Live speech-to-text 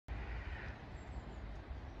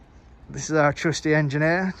This is our trusty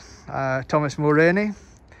engineer, Thomas Mulroney,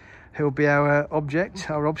 who will be our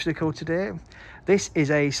obstacle today. This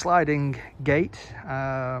is a sliding gate,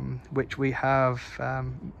 which we have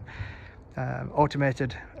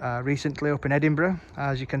automated recently up in Edinburgh.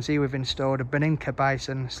 As you can see, we've installed a Beninca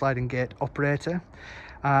Bison sliding gate operator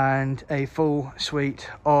and a full suite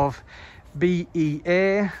of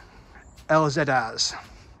BEA LZRs.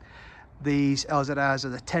 These LZRs are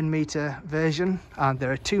the 10-metre version, and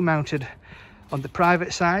there are two mounted on the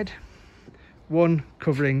private side, one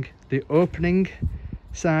covering the opening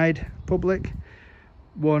side, public,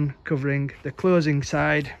 one covering the closing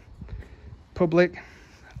side, public,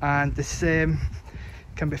 and the same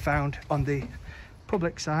can be found on the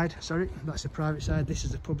public side. Sorry, that's the private side, this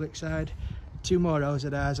is the public side. Two more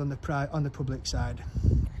LZRs on the public side.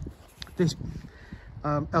 This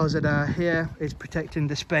LZR here is protecting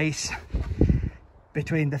the space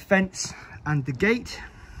between the fence and the gate,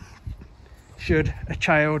 should a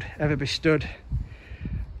child ever be stood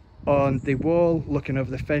on the wall looking over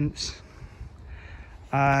the fence.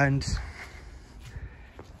 And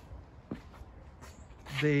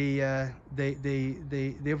the other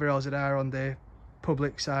LZR on the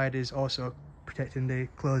public side is also protecting the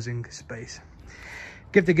closing space.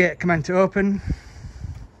 Give the gate command to open.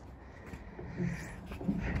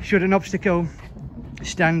 Should an obstacle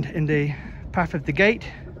stand in the path of the gate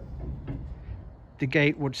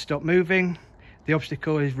would stop moving. The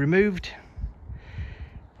obstacle is removed.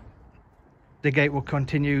 The gate will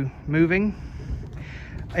continue moving.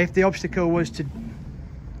 If the obstacle was to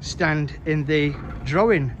stand in the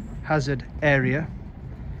drawing hazard area,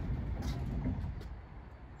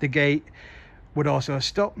 the gate would also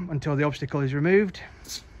stop until the obstacle is removed,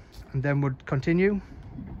 and then would continue.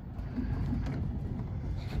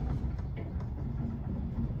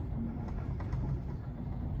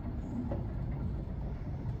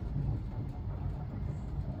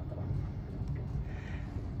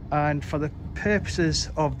 And for the purposes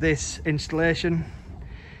of this installation,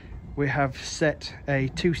 we have set a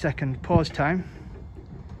 2-second pause time.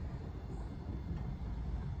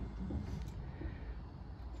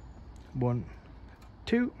 One,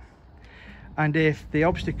 two. And if the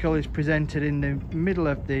obstacle is presented in the middle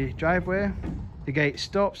of the driveway, the gate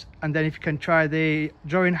stops. And then if you can try the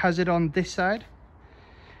drawing hazard on this side,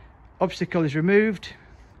 obstacle is removed,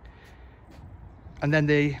 and then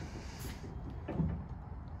the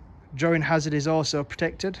drawing hazard is also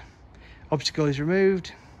protected. Obstacle is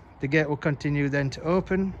removed, the gate will continue then to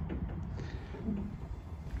open.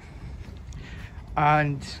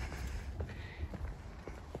 And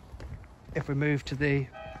if we move to the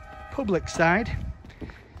public side,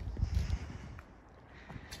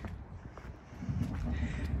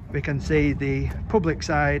 we can see the public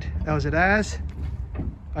side LZRs.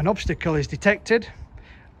 An obstacle is detected,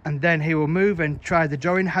 and then he will move and try the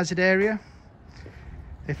drawing hazard area.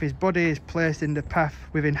 If his body is placed in the path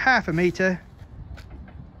within ½ a metre,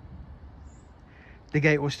 the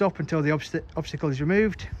gate will stop until the obstacle is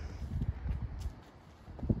removed,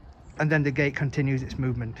 and then the gate continues its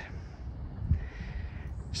movement.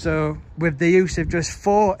 So with the use of just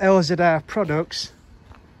 4 LZR products,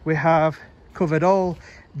 we have covered all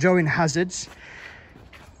drawing hazards,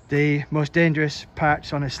 the most dangerous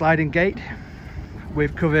parts on a sliding gate.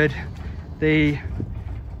 We've covered the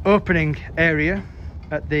opening area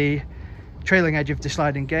at the trailing edge of the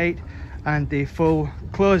sliding gate, and the full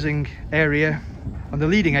closing area on the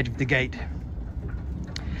leading edge of the gate.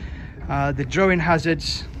 The drawing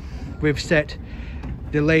hazards, we've set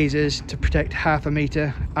the lasers to protect ½ a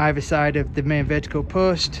metre either side of the main vertical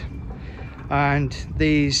post, and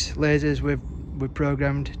these lasers we've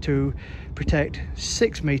programmed to protect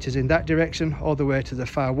 6 metres in that direction all the way to the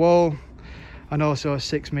far wall, and also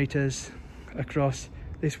 6 metres across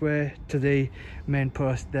this way to the main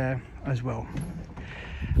post there as well.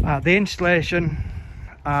 The installation,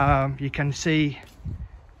 you can see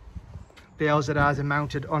the LZRs are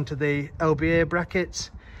mounted onto the LBA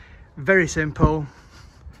brackets. Very simple.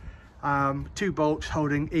 2 bolts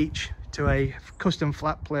holding each to a custom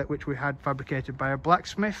flat plate which we had fabricated by a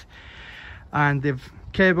blacksmith, and the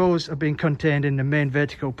cables are being contained in the main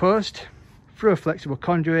vertical post through a flexible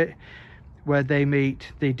conduit where they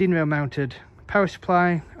meet the DIN rail mounted power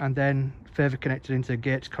supply and then further connected into the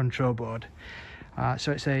gate's control board.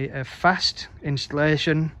 So it's a fast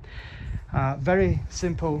installation, very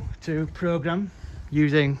simple to program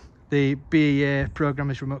using the BEA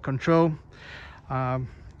programmer's remote control, and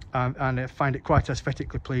I find it quite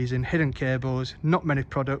aesthetically pleasing. Hidden cables, not many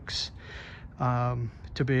products,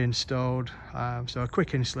 to be installed, so a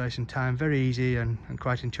quick installation time, very easy and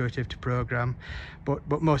quite intuitive to program,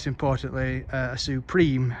 but most importantly a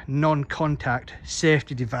supreme non-contact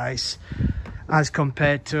safety device as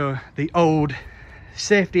compared to the old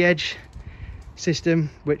safety edge system,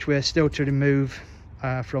 which we're still to remove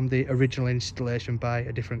from the original installation by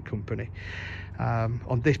a different company.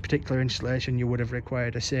 On this particular installation you would have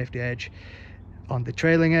required a safety edge on the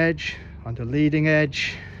trailing edge, on the leading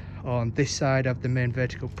edge, on this side of the main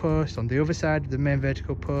vertical post, on the other side of the main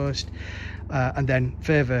vertical post, and then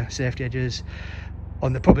further safety edges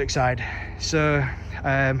on the public side. So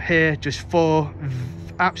here just 4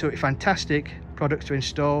 absolutely fantastic products to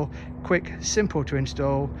install, quick, simple to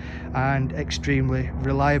install and extremely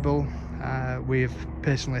reliable. We've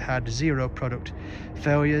personally had 0 product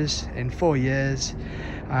failures in 4 years,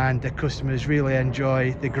 and the customers really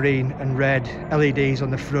enjoy the green and red LEDs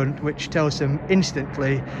on the front, which tells them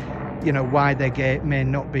instantly, you know, why their gate may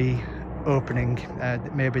not be opening.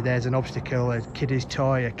 Maybe there's an obstacle, a kiddie's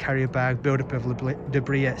toy, a carrier bag, build-up of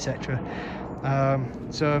debris, etc.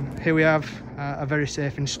 So here we have a very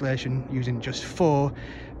safe installation using just 4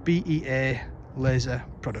 BEA laser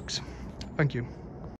products. Thank you.